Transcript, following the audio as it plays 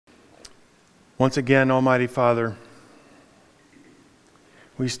Once again, Almighty Father,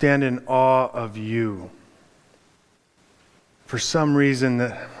 we stand in awe of you. For some reason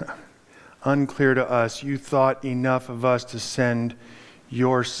that unclear to us, you thought enough of us to send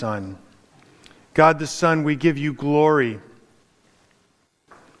your Son. God the Son, we give you glory.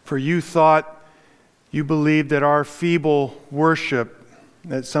 For you believed that our feeble worship,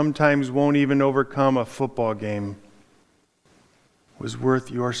 that sometimes won't even overcome a football game, was worth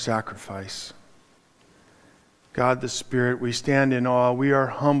your sacrifice. God the Spirit, we stand in awe. We are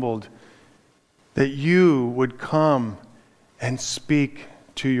humbled that you would come and speak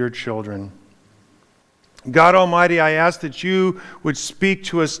to your children. God Almighty, I ask that you would speak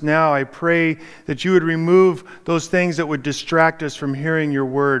to us now. I pray that you would remove those things that would distract us from hearing your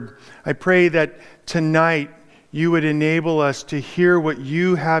word. I pray that tonight you would enable us to hear what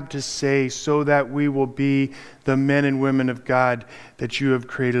you have to say so that we will be the men and women of God that you have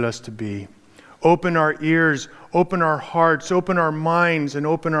created us to be. Open our ears, open our hearts, open our minds, and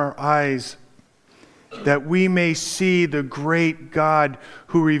open our eyes, that we may see the great God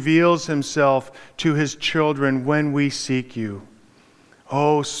who reveals himself to his children when we seek you.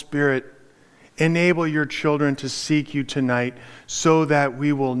 Oh, Spirit, enable your children to seek you tonight so that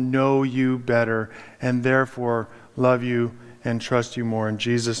we will know you better and therefore love you and trust you more. In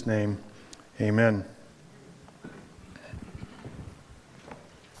Jesus' name, amen.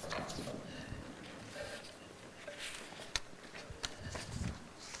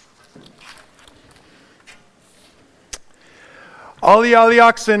 Ollie, ollie,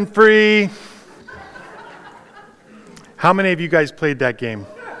 oxen free. How many of you guys played that game?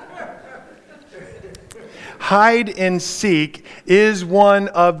 Hide and seek is one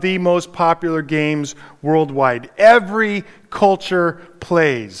of the most popular games worldwide. Every culture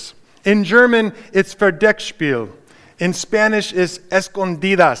plays. In German, it's Verdeckspiel. In Spanish, it's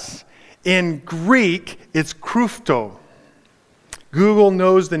Escondidas. In Greek, it's Krufto. Google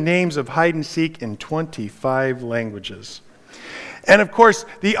knows the names of hide and seek in 25 languages. And of course,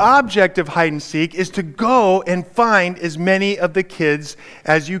 the object of hide and seek is to go and find as many of the kids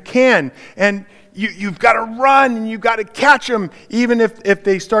as you can. And you've got to run and you've got to catch them, even if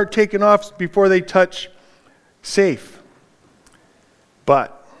they start taking off before they touch safe.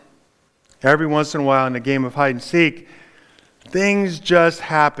 But every once in a while in a game of hide and seek, things just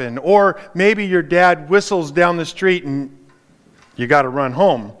happen. Or maybe your dad whistles down the street and you got to run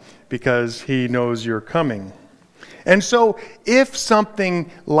home because he knows you're coming. And so if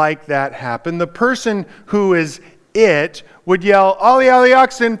something like that happened, the person who is it would yell, ollie, ollie,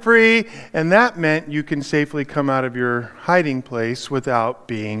 oxen free, and that meant you can safely come out of your hiding place without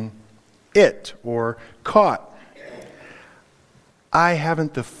being it or caught. I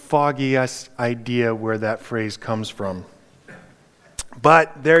haven't the foggiest idea where that phrase comes from.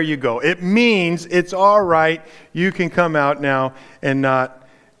 But there you go. It means it's all right. You can come out now and not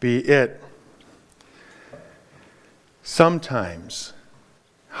be it. Sometimes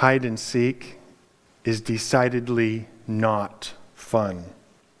hide and seek is decidedly not fun.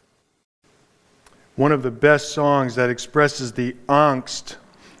 One of the best songs that expresses the angst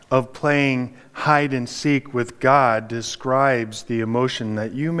of playing hide and seek with God describes the emotion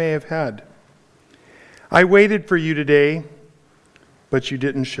that you may have had. I waited for you today, but you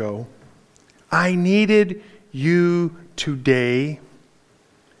didn't show. I needed you today,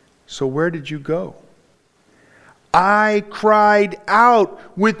 so where did you go? I cried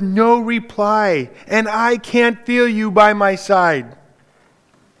out with no reply, and I can't feel you by my side.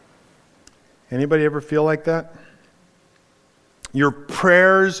 Anybody ever feel like that? Your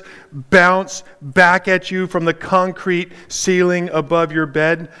prayers bounce back at you from the concrete ceiling above your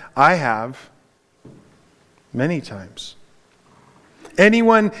bed? I have. Many times.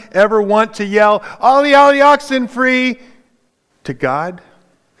 Anyone ever want to yell, ollie, ollie, oxen free, to God?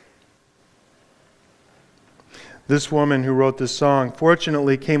 This woman who wrote this song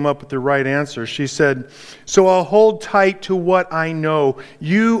fortunately came up with the right answer. She said, so I'll hold tight to what I know.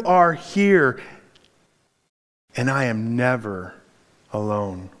 You are here, and I am never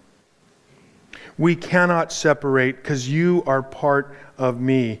alone. We cannot separate because you are part of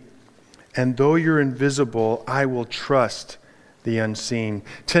me. And though you're invisible, I will trust the unseen.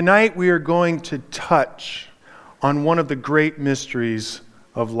 Tonight we are going to touch on one of the great mysteries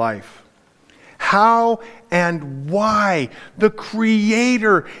of life. How and why the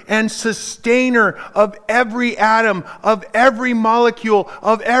creator and sustainer of every atom, of every molecule,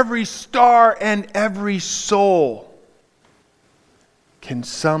 of every star and every soul can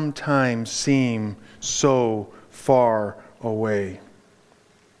sometimes seem so far away.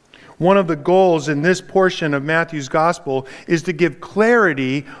 One of the goals in this portion of Matthew's gospel is to give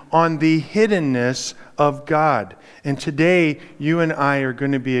clarity on the hiddenness of God. And today, you and I are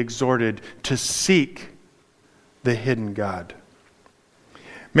going to be exhorted to seek the hidden God.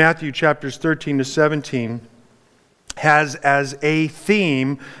 Matthew chapters 13 to 17 has as a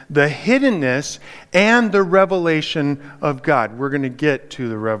theme the hiddenness and the revelation of God. We're going to get to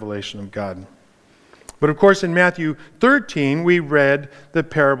the revelation of God. But of course, in Matthew 13, we read the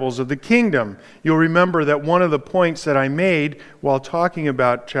parables of the kingdom. You'll remember that one of the points that I made while talking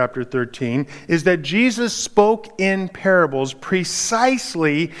about chapter 13 is that Jesus spoke in parables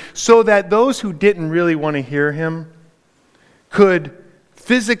precisely so that those who didn't really want to hear him could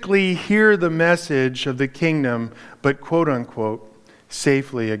physically hear the message of the kingdom, but quote unquote,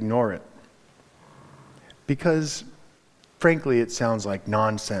 safely ignore it. Because, frankly, it sounds like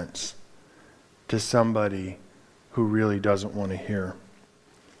nonsense to somebody who really doesn't want to hear.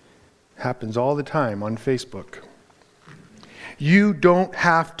 Happens all the time on Facebook. You don't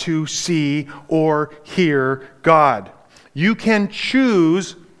have to see or hear God. You can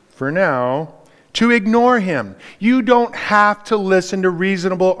choose, for now, to ignore him. You don't have to listen to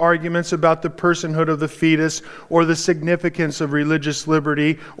reasonable arguments about the personhood of the fetus or the significance of religious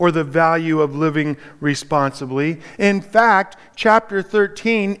liberty or the value of living responsibly. In fact, chapter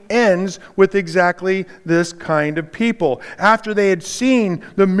 13 ends with exactly this kind of people. After they had seen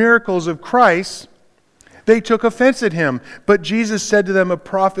the miracles of Christ, they took offense at him. But Jesus said to them, a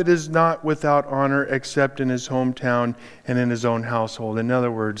prophet is not without honor except in his hometown and in his own household. In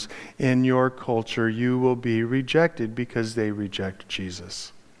other words, in your culture, you will be rejected because they reject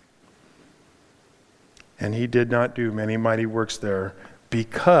Jesus. And he did not do many mighty works there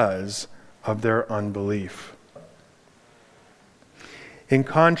because of their unbelief. In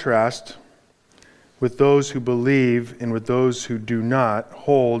contrast, with those who believe and with those who do not,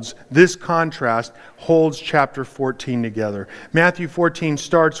 this contrast holds chapter 14 together. Matthew 14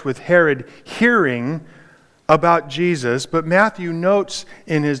 starts with Herod hearing about Jesus, but Matthew notes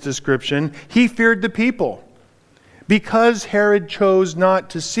in his description, he feared the people. Because Herod chose not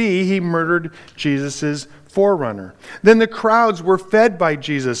to see, he murdered Jesus' forerunner. Then the crowds were fed by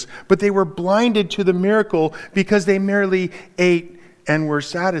Jesus, but they were blinded to the miracle because they merely ate and were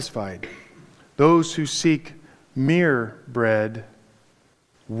satisfied. Those who seek mere bread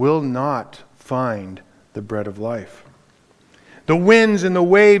will not find the bread of life. The winds and the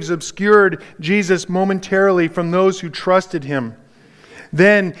waves obscured Jesus momentarily from those who trusted him.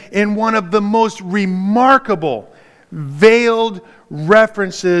 Then, in one of the most remarkable, veiled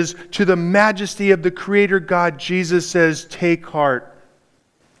references to the majesty of the Creator God, Jesus says, "Take heart,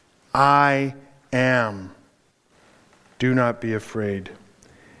 I am. Do not be afraid."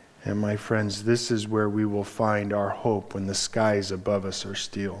 And my friends, this is where we will find our hope when the skies above us are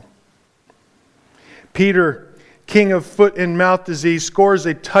steel. Peter, king of foot and mouth disease, scores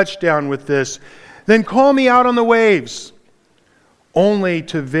a touchdown with this. Then call me out on the waves, only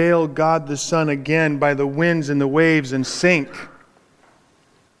to veil God the Son again by the winds and the waves and sink.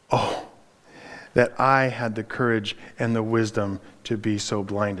 Oh, that I had the courage and the wisdom to be so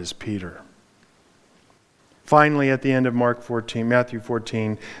blind as Peter. Finally, at the end of Matthew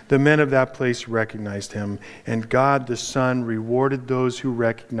 14, the men of that place recognized him, and God the Son rewarded those who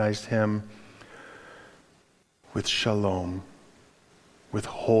recognized him with shalom, with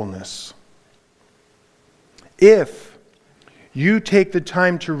wholeness. If you take the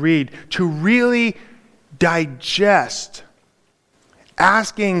time to read, to really digest,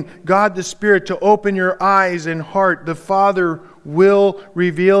 asking God the Spirit to open your eyes and heart, the Father will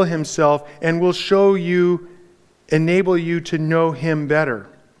reveal himself and will show you, enable you to know him better.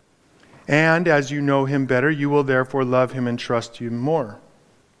 And as you know him better, you will therefore love him and trust him more.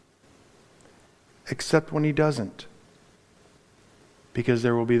 Except when he doesn't. Because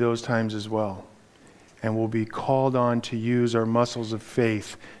there will be those times as well. And we'll be called on to use our muscles of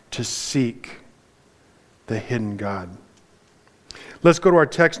faith to seek the hidden God. Let's go to our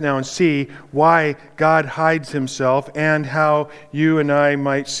text now and see why God hides himself and how you and I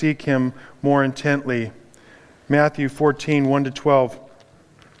might seek him more intently. Matthew 14, 1-12.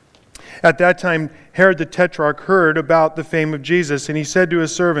 At that time, Herod the Tetrarch heard about the fame of Jesus, and he said to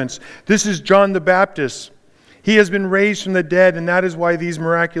his servants, "This is John the Baptist. He has been raised from the dead, and that is why these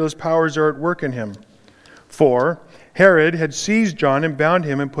miraculous powers are at work in him." For Herod had seized John and bound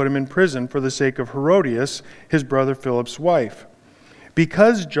him and put him in prison for the sake of Herodias, his brother Philip's wife,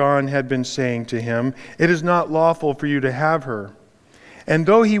 because John had been saying to him, "It is not lawful for you to have her." And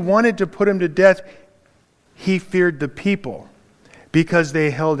though he wanted to put him to death, he feared the people, because they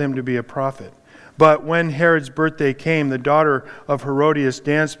held him to be a prophet. But when Herod's birthday came, the daughter of Herodias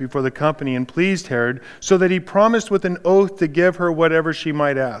danced before the company and pleased Herod, so that he promised with an oath to give her whatever she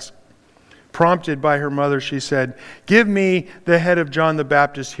might ask. Prompted by her mother, she said, "Give me the head of John the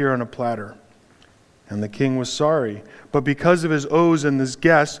Baptist here on a platter." And the king was sorry, but because of his oaths and his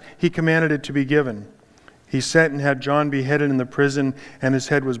guests, he commanded it to be given. He sent and had John beheaded in the prison, and his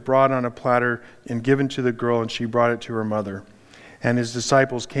head was brought on a platter and given to the girl, and she brought it to her mother. And his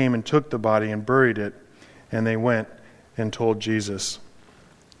disciples came and took the body and buried it, and they went and told Jesus.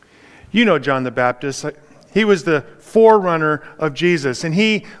 You know John the Baptist. He was the forerunner of Jesus, and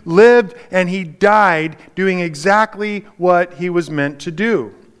he lived and he died doing exactly what he was meant to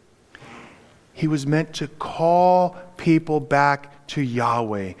do. He was meant to call people back to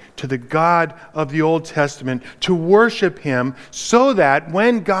Yahweh, to the God of the Old Testament, to worship him so that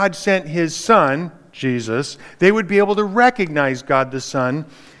when God sent his Son, Jesus, they would be able to recognize God the Son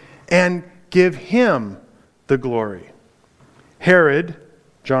and give him the glory. Herod,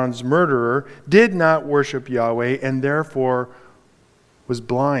 John's murderer, did not worship Yahweh and therefore was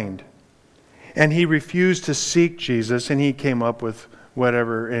blind. And he refused to seek Jesus, and he came up with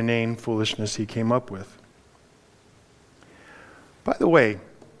whatever inane foolishness he came up with. By the way,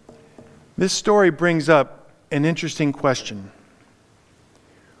 this story brings up an interesting question.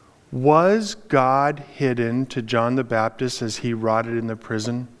 Was God hidden to John the Baptist as he rotted in the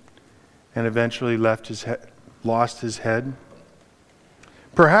prison and eventually lost his head?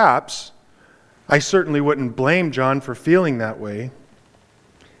 Perhaps. I certainly wouldn't blame John for feeling that way.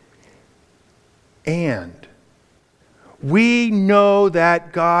 And we know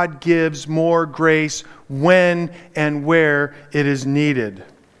that God gives more grace when and where it is needed.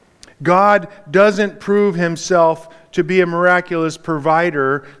 God doesn't prove himself to be a miraculous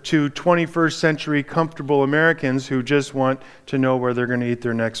provider to 21st century comfortable Americans who just want to know where they're going to eat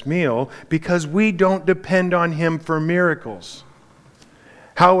their next meal, because we don't depend on him for miracles.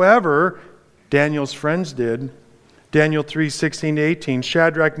 However, Daniel's friends did. Daniel 3:16-18,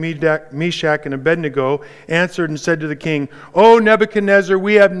 Shadrach, Meshach, and Abednego answered and said to the king, "O Nebuchadnezzar,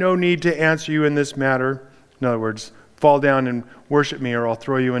 we have no need to answer you in this matter." In other words, fall down and worship me or I'll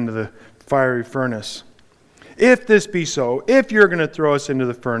throw you into the fiery furnace. If this be so, if you're going to throw us into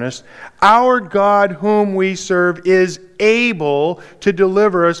the furnace, our God whom we serve is able to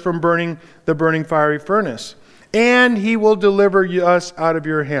deliver us from the burning fiery furnace. And he will deliver us out of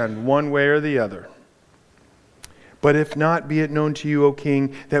your hand, one way or the other. But if not, be it known to you, O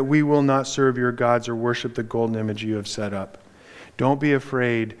king, that we will not serve your gods or worship the golden image you have set up. Don't be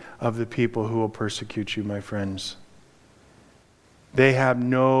afraid of the people who will persecute you, my friends. They have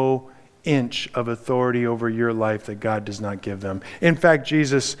no inch of authority over your life that God does not give them. In fact,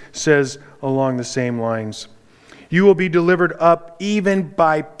 Jesus says along the same lines, you will be delivered up even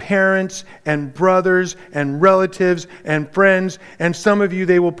by parents and brothers and relatives and friends, and some of you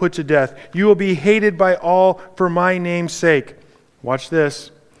they will put to death. You will be hated by all for my name's sake. Watch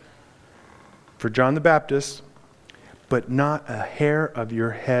this. For John the Baptist, but not a hair of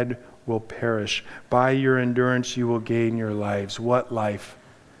your head will perish. By your endurance you will gain your lives. What life?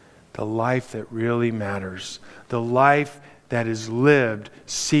 The life that really matters. The life that is lived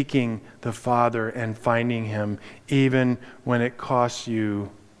seeking the Father and finding him, even when it costs you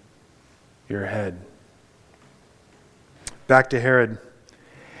your head. Back to Herod.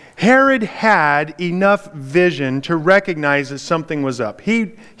 Herod had enough vision to recognize that something was up.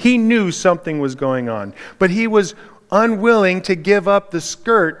 He knew something was going on, but he was unwilling to give up the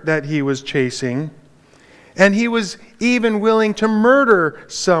skirt that he was chasing. And he was even willing to murder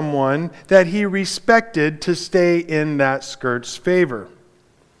someone that he respected to stay in that skirt's favor.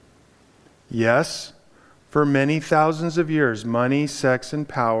 Yes, for many thousands of years, money, sex, and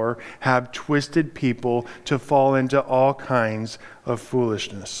power have twisted people to fall into all kinds of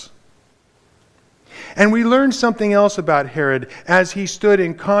foolishness. And we learn something else about Herod as he stood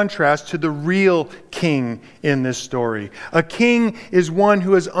in contrast to the real king in this story. A king is one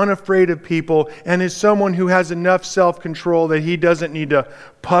who is unafraid of people and is someone who has enough self-control that he doesn't need to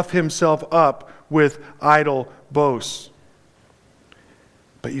puff himself up with idle boasts.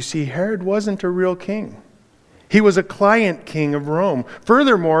 But you see, Herod wasn't a real king. He was a client king of Rome.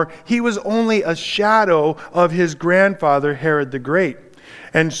 Furthermore, he was only a shadow of his grandfather, Herod the Great.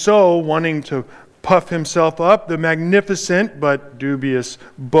 And so, wanting to puff himself up, the magnificent but dubious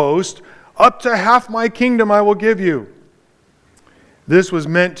boast, "Up to half my kingdom I will give you." This was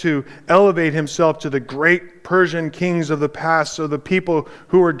meant to elevate himself to the great Persian kings of the past, so the people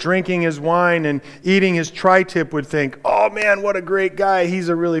who were drinking his wine and eating his tri-tip would think, "Oh man, what a great guy, he's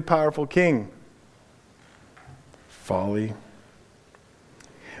a really powerful king." Folly.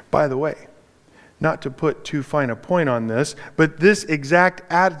 By the way, Not to put too fine a point on this, but this exact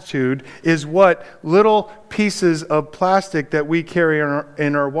attitude is what little pieces of plastic that we carry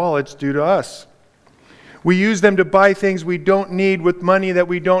in our wallets do to us. We use them to buy things we don't need with money that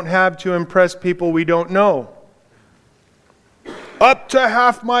we don't have to impress people we don't know. Up to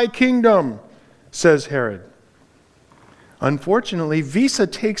half my kingdom, says Herod. Unfortunately, Visa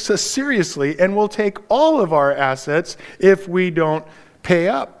takes us seriously and will take all of our assets if we don't pay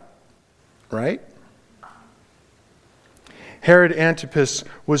up, right? Herod Antipas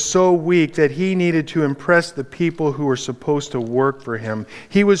was so weak that he needed to impress the people who were supposed to work for him.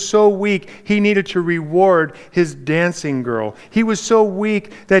 He was so weak, he needed to reward his dancing girl. He was so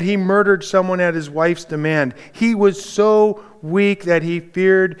weak that he murdered someone at his wife's demand. He was so weak that he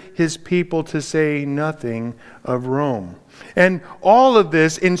feared his people, to say nothing of Rome. And all of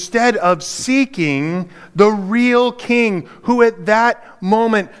this instead of seeking the real king who at that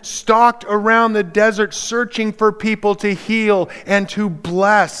moment stalked around the desert searching for people to heal and to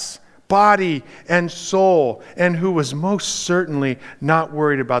bless body and soul, and who was most certainly not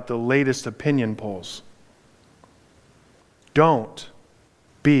worried about the latest opinion polls. Don't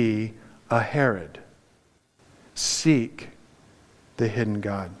be a Herod. Seek the hidden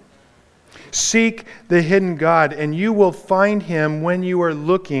God. Seek the hidden God, and you will find him when you are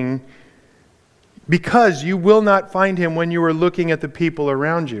looking, because you will not find him when you are looking at the people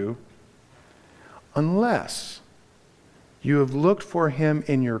around you, unless you have looked for him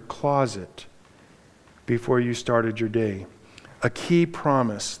in your closet before you started your day. A key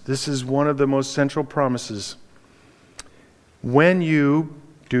promise. This is one of the most central promises. When you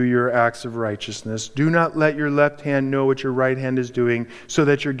do your acts of righteousness, do not let your left hand know what your right hand is doing, so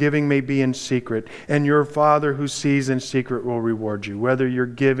that your giving may be in secret, and your Father who sees in secret will reward you. Whether you're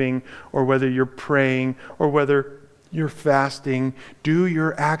giving, or whether you're praying, or whether you're fasting, do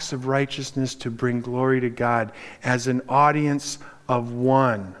your acts of righteousness to bring glory to God as an audience of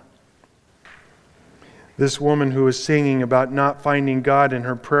one. This woman who was singing about not finding God in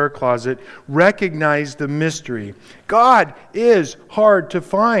her prayer closet recognized the mystery. God is hard to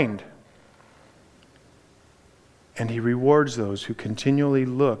find. And he rewards those who continually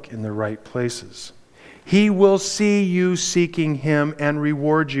look in the right places. He will see you seeking him and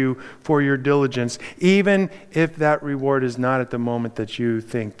reward you for your diligence, even if that reward is not at the moment that you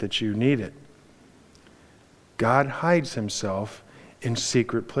think that you need it. God hides himself in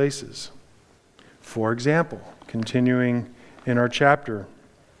secret places. For example, continuing in our chapter.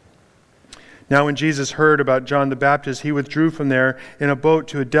 Now when Jesus heard about John the Baptist, he withdrew from there in a boat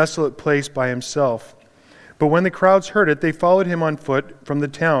to a desolate place by himself. But when the crowds heard it, they followed him on foot from the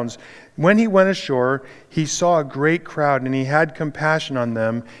towns. When he went ashore, he saw a great crowd, and he had compassion on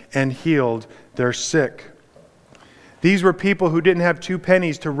them and healed their sick. These were people who didn't have 2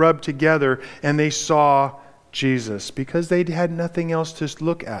 pennies to rub together, and they saw Jesus because they had nothing else to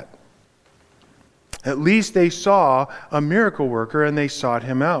look at. At least they saw a miracle worker, and they sought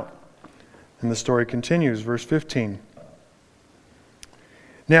him out. And the story continues, verse 15.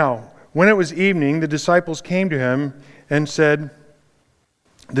 Now, when it was evening, the disciples came to him and said,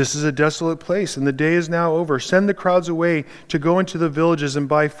 "This is a desolate place, and the day is now over. Send the crowds away to go into the villages and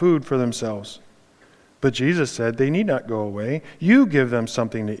buy food for themselves." But Jesus said, "They need not go away. You give them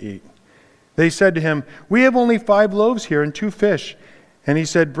something to eat." They said to him, "We have only 5 loaves here and 2 fish." And he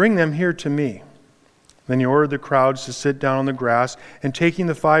said, "Bring them here to me." Then he ordered the crowds to sit down on the grass, and taking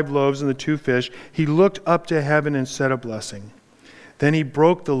the 5 loaves and the 2 fish, he looked up to heaven and said a blessing. Then he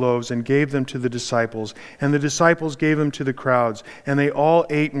broke the loaves and gave them to the disciples, and the disciples gave them to the crowds, and they all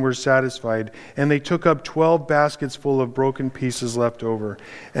ate and were satisfied. And they took up 12 baskets full of broken pieces left over.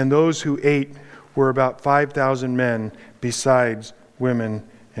 And those who ate were about 5,000 men, besides women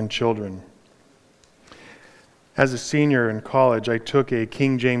and children. As a senior in college, I took a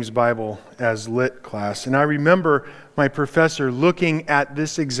King James Bible as lit class, and I remember my professor looking at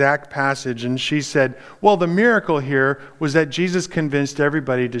this exact passage, and she said, well, the miracle here was that Jesus convinced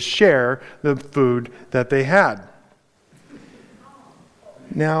everybody to share the food that they had.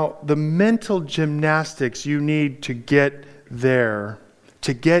 Now, the mental gymnastics you need to get there,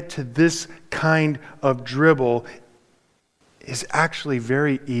 to get to this kind of dribble, is actually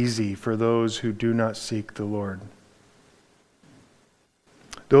very easy for those who do not seek the Lord.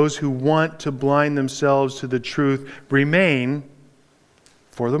 Those who want to blind themselves to the truth remain,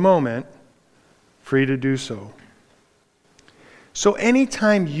 for the moment, free to do so. So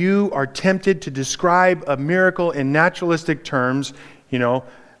anytime you are tempted to describe a miracle in naturalistic terms,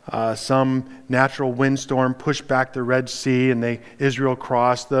 Some natural windstorm pushed back the Red Sea and Israel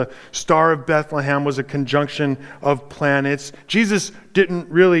crossed. The Star of Bethlehem was a conjunction of planets. Jesus didn't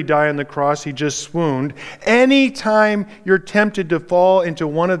really die on the cross, he just swooned. Anytime you're tempted to fall into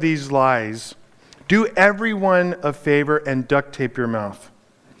one of these lies, do everyone a favor and duct tape your mouth.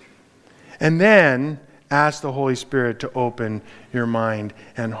 And then ask the Holy Spirit to open your mind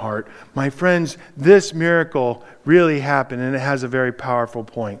and heart. My friends, this miracle really happened, and it has a very powerful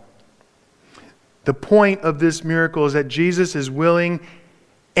point. The point of this miracle is that Jesus is willing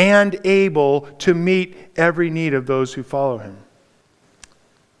and able to meet every need of those who follow him.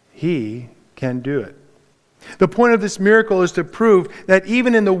 He can do it. The point of this miracle is to prove that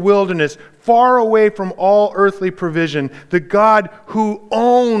even in the wilderness, far away from all earthly provision, the God who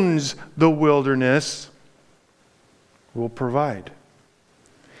owns the wilderness will provide.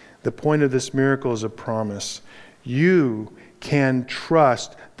 The point of this miracle is a promise. You can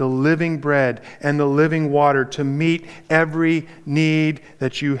trust the living bread and the living water to meet every need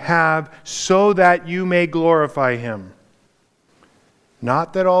that you have so that you may glorify him.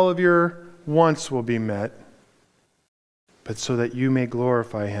 Not that all of your wants will be met, but so that you may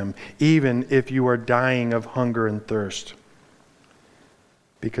glorify him, even if you are dying of hunger and thirst.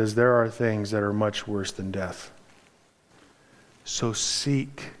 Because there are things that are much worse than death. So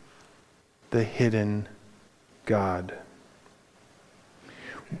seek the hidden God.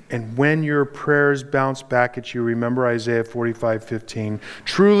 And when your prayers bounce back at you, remember Isaiah 45:15.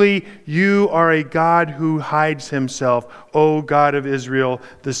 Truly, you are a God who hides himself, O God of Israel,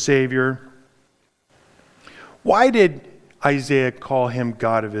 the Savior. Why did Isaiah call him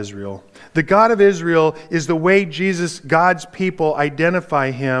God of Israel? The God of Israel is the way God's people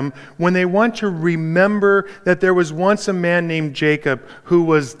identify him when they want to remember that there was once a man named Jacob who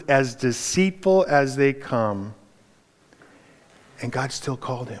was as deceitful as they come. And God still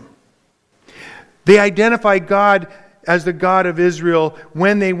called him. They identify God as the God of Israel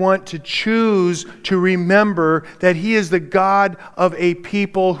when they want to choose to remember that he is the God of a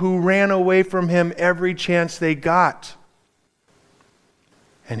people who ran away from him every chance they got.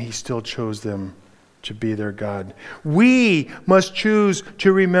 And he still chose them to be their God. We must choose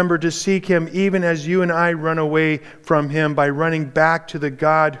to remember to seek him even as you and I run away from him by running back to the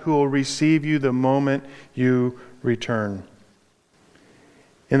God who will receive you the moment you return.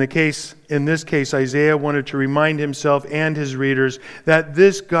 In this case, Isaiah wanted to remind himself and his readers that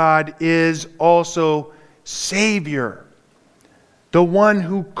this God is also Savior, the one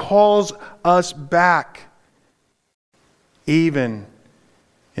who calls us back, even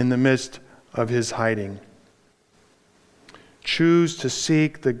in the midst of his hiding. Choose to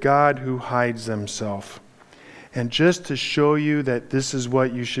seek the God who hides himself. And just to show you that this is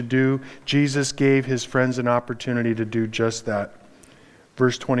what you should do, Jesus gave his friends an opportunity to do just that.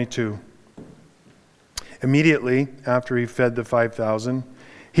 Verse 22. Immediately after he fed the 5,000,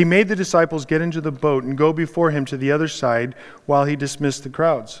 he made the disciples get into the boat and go before him to the other side while he dismissed the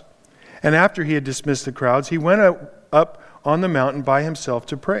crowds. And after he had dismissed the crowds, he went up on the mountain by himself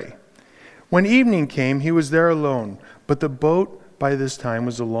to pray. When evening came, he was there alone, but the boat by this time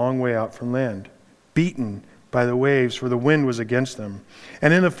was a long way out from land, beaten by the waves, for the wind was against them.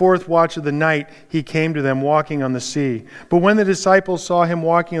 And in the fourth watch of the night, he came to them walking on the sea. But when the disciples saw him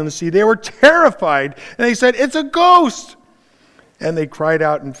walking on the sea, they were terrified, and they said, "It's a ghost!" And they cried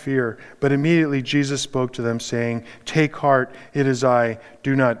out in fear. But immediately Jesus spoke to them, saying, "Take heart, it is I.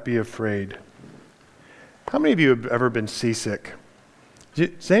 Do not be afraid." How many of you have ever been seasick?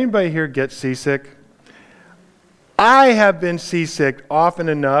 Does anybody here get seasick? I have been seasick often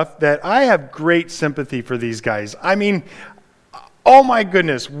enough that I have great sympathy for these guys. I mean, oh my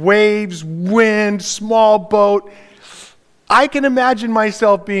goodness, waves, wind, small boat. I can imagine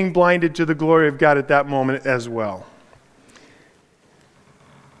myself being blinded to the glory of God at that moment as well.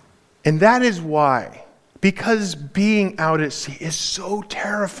 And that is why, because being out at sea is so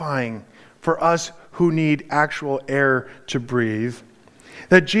terrifying for us who need actual air to breathe,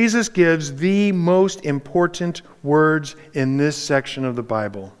 that Jesus gives the most important words in this section of the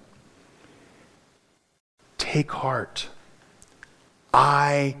Bible. Take heart.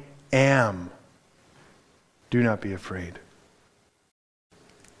 I am. Do not be afraid.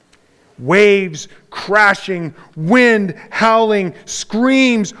 Waves crashing, wind howling,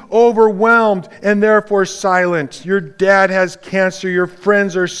 screams overwhelmed and therefore silent. Your dad has cancer, your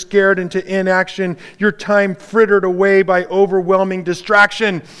friends are scared into inaction, your time frittered away by overwhelming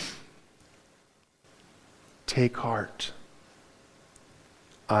distraction. Take heart.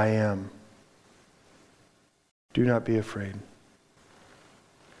 I am. Do not be afraid.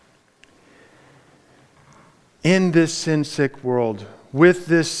 In this sin-sick world, with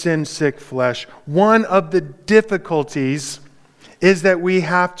this sin-sick flesh. One of the difficulties is that we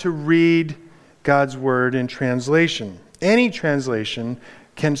have to read God's Word in translation. Any translation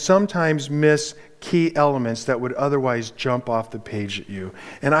can sometimes miss key elements that would otherwise jump off the page at you.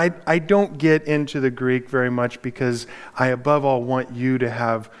 And I don't get into the Greek very much because I above all want you to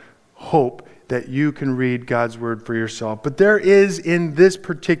have hope that you can read God's Word for yourself. But there is in this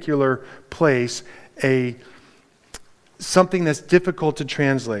particular place something that's difficult to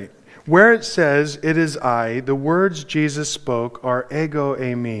translate. Where it says, "It is I," the words Jesus spoke are ego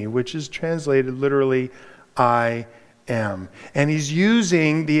eimi, which is translated literally, "I am." And he's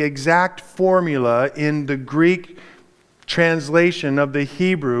using the exact formula in the Greek translation of the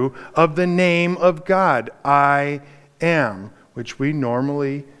Hebrew of the name of God, I am, which we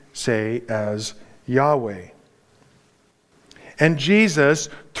normally say as Yahweh. And Jesus,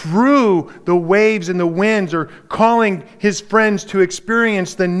 through the waves and the winds, are calling his friends to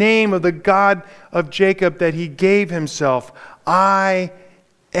experience the name of the God of Jacob that he gave himself. I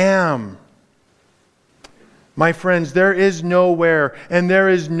am. My friends, there is nowhere and there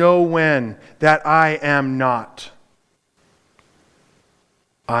is no when that I am not.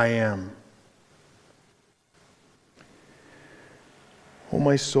 I am. O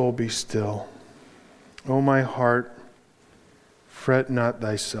my soul, be still. O my heart, fret not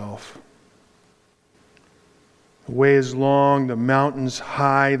thyself. The way is long, the mountains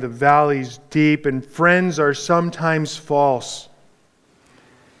high, the valleys deep, and friends are sometimes false.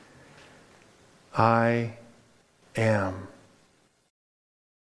 I am.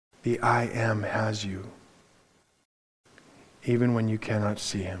 The I am has you, even when you cannot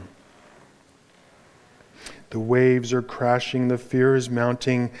see him. The waves are crashing, the fear is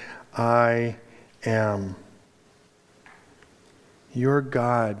mounting. I am. Your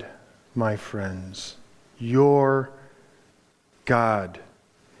God, my friends, your God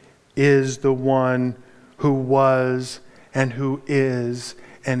is the one who was and who is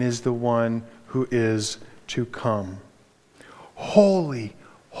the one who is to come. Holy,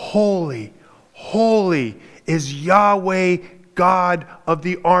 holy, holy is Yahweh, God of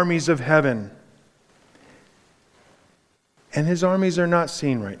the armies of heaven. And his armies are not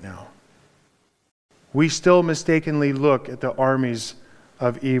seen right now. We still mistakenly look at the armies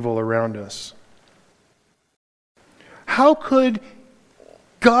of evil around us. How could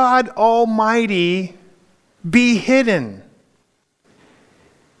God Almighty be hidden?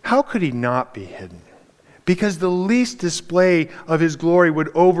 How could he not be hidden? Because the least display of his glory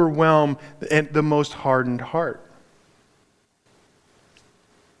would overwhelm the most hardened heart.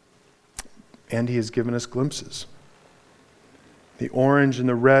 And he has given us glimpses. The orange and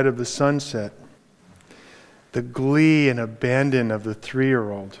the red of the sunset. The glee and abandon of the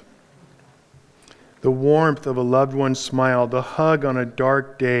 3-year-old. The warmth of a loved one's smile. The hug on a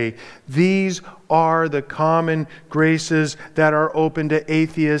dark day. These are the common graces that are open to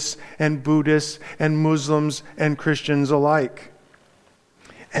atheists and Buddhists and Muslims and Christians alike.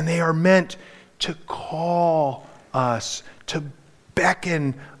 And they are meant to call us, to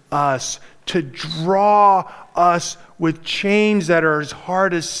beckon us, to draw us with chains that are as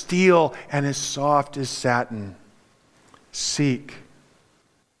hard as steel and as soft as satin. Seek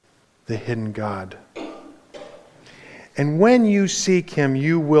the hidden God. And when you seek him,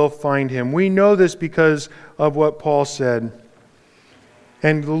 you will find him. We know this because of what Paul said.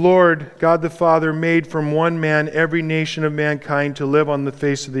 And the Lord, God the Father, made from one man every nation of mankind to live on the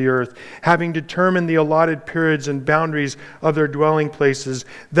face of the earth, having determined the allotted periods and boundaries of their dwelling places,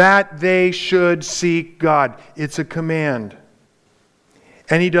 that they should seek God. It's a command.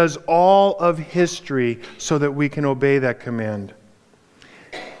 And he does all of history so that we can obey that command.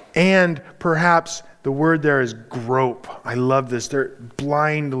 And perhaps the word there is grope. I love this. They're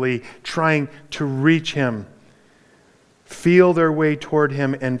blindly trying to reach him, feel their way toward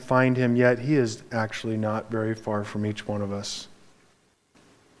him and find him, yet he is actually not very far from each one of us.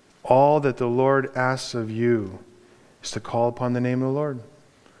 All that the Lord asks of you is to call upon the name of the Lord.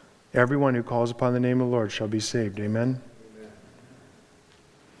 Everyone who calls upon the name of the Lord shall be saved. Amen?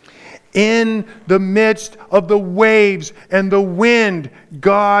 In the midst of the waves and the wind,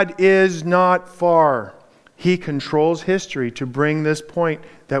 God is not far. He controls history to bring this point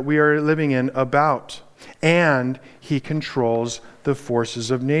that we are living in about. And he controls the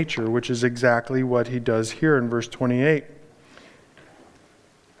forces of nature, which is exactly what he does here in verse 28.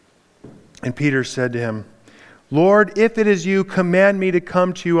 And Peter said to him, Lord, if it is you, command me to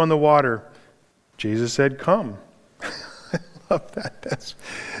come to you on the water. Jesus said, come. I love that.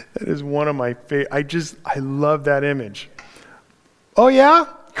 That is one of my favorite. I love that image. Oh yeah?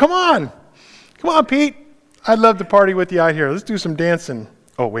 Come on. Come on, Pete. I'd love to party with you out here. Let's do some dancing.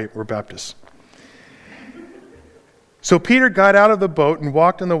 Oh, wait, we're Baptists. So Peter got out of the boat and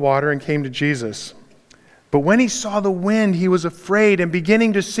walked on the water and came to Jesus. But when he saw the wind, he was afraid, and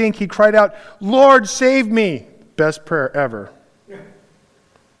beginning to sink, he cried out, "Lord, save me!" Best prayer ever.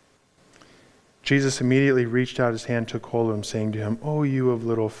 Jesus immediately reached out his hand, took hold of him, saying to him, "Oh, you of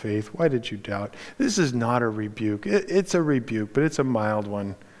little faith, why did you doubt?" This is not a rebuke. It's a rebuke, but it's a mild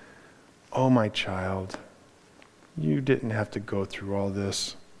one. "Oh, my child, you didn't have to go through all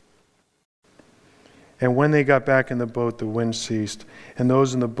this." And when they got back in the boat, the wind ceased, and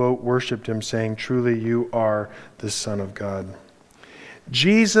those in the boat worshipped him, saying, "Truly you are the Son of God."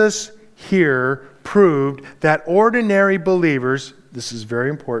 Jesus here proved that ordinary believers, this is very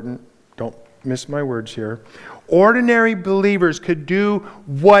important, don't miss my words here, ordinary believers could do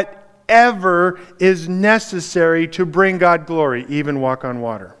whatever is necessary to bring God glory, even walk on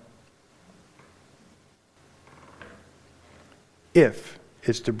water. If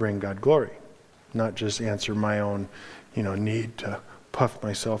it's to bring God glory, not just answer my own, need to puff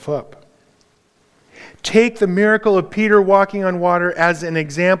myself up. Take the miracle of Peter walking on water as an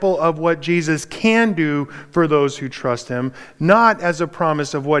example of what Jesus can do for those who trust him, not as a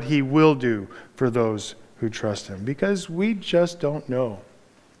promise of what he will do for those who trust him, because we just don't know.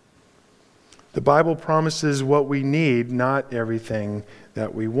 The Bible promises what we need, not everything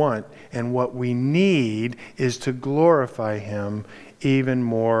that we want. And what we need is to glorify him even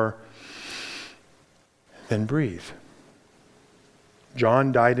more than breathe.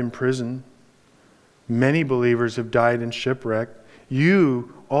 John died in prison. Many believers have died in shipwreck.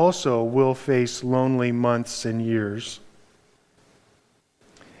 You also will face lonely months and years.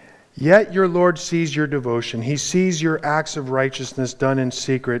 Yet your Lord sees your devotion. He sees your acts of righteousness done in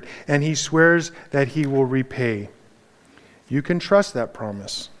secret, and he swears that he will repay. You can trust that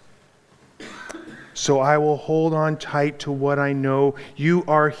promise. So I will hold on tight to what I know. You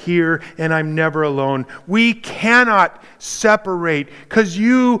are here, and I'm never alone. We cannot separate, because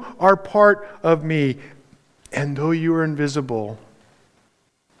you are part of me. And though you are invisible,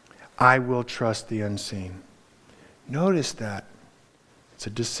 I will trust the unseen. Notice that. It's a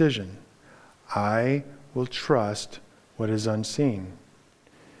decision. I will trust what is unseen,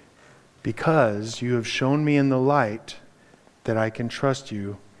 because you have shown me in the light that I can trust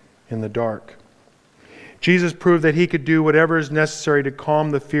you in the dark. Jesus proved that he could do whatever is necessary to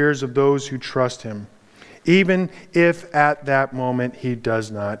calm the fears of those who trust him, even if at that moment he does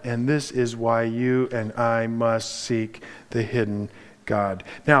not. And this is why you and I must seek the hidden God.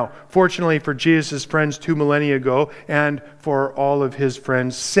 Now, fortunately for Jesus' friends 2 millennia ago, and for all of his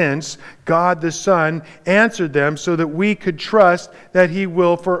friends since, God the Son answered them so that we could trust that he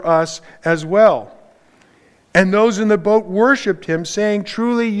will for us as well. And those in the boat worshipped him, saying,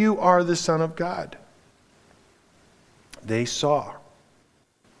 "Truly you are the Son of God." They saw,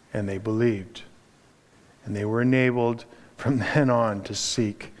 and they believed, and they were enabled from then on to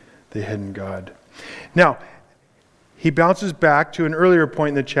seek the hidden God. Now, he bounces back to an earlier point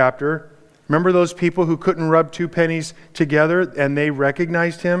in the chapter. Remember those people who couldn't rub 2 pennies together and they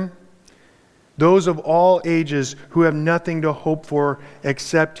recognized him? Those of all ages who have nothing to hope for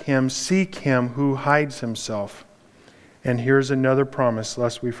except him, seek him who hides himself. And here's another promise,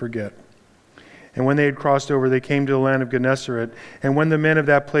 lest we forget. And when they had crossed over, they came to the land of Gennesaret. And when the men of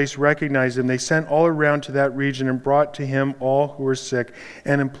that place recognized him, they sent all around to that region and brought to him all who were sick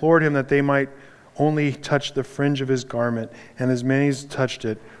and implored him that they might only touch the fringe of his garment, and as many as touched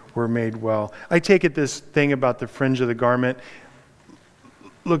it were made well. I take it this thing about the fringe of the garment.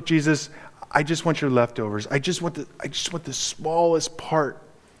 Look, Jesus, I just want your leftovers. I just want the smallest part,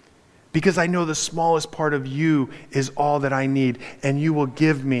 because I know the smallest part of you is all that I need, and you will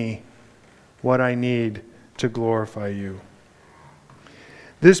give me what I need to glorify you.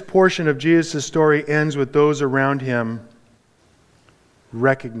 This portion of Jesus' story ends with those around him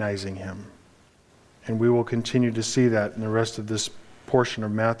recognizing him. And we will continue to see that in the rest of this portion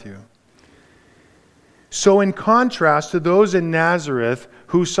of Matthew. So in contrast to those in Nazareth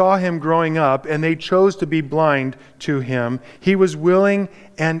who saw him growing up and they chose to be blind to him, he was willing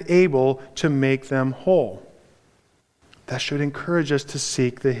and able to make them whole. That should encourage us to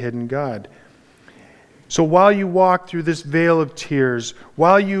seek the hidden God. So while you walk through this vale of tears,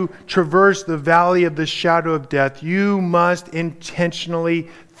 while you traverse the valley of the shadow of death, you must intentionally,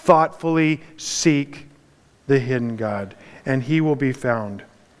 thoughtfully seek the hidden God, and he will be found.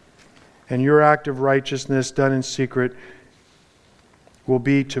 And your act of righteousness done in secret will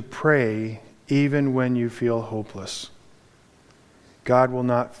be to pray even when you feel hopeless. God will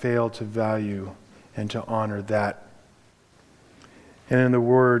not fail to value and to honor that. And in the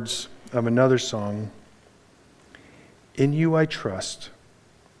words of another song, In you I trust.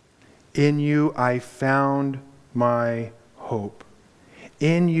 In you I found my hope.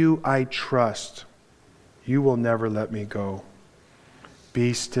 In you I trust. You will never let me go.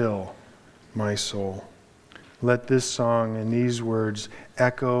 Be still, my soul. Let this song and these words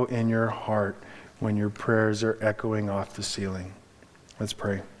echo in your heart when your prayers are echoing off the ceiling. Let's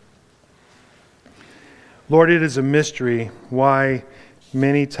pray. Lord, it is a mystery why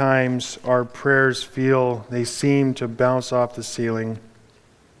many times our prayers they seem to bounce off the ceiling.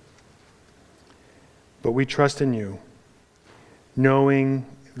 But we trust in you, knowing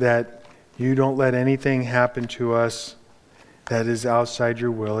that you don't let anything happen to us that is outside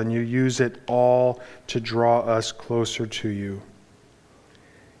your will, and you use it all to draw us closer to you.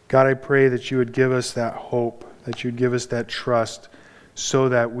 God, I pray that you would give us that hope, that you'd give us that trust, so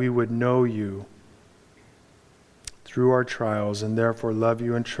that we would know you through our trials, and therefore love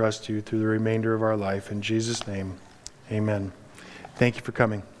you and trust you through the remainder of our life. In Jesus' name, amen. Thank you for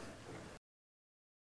coming.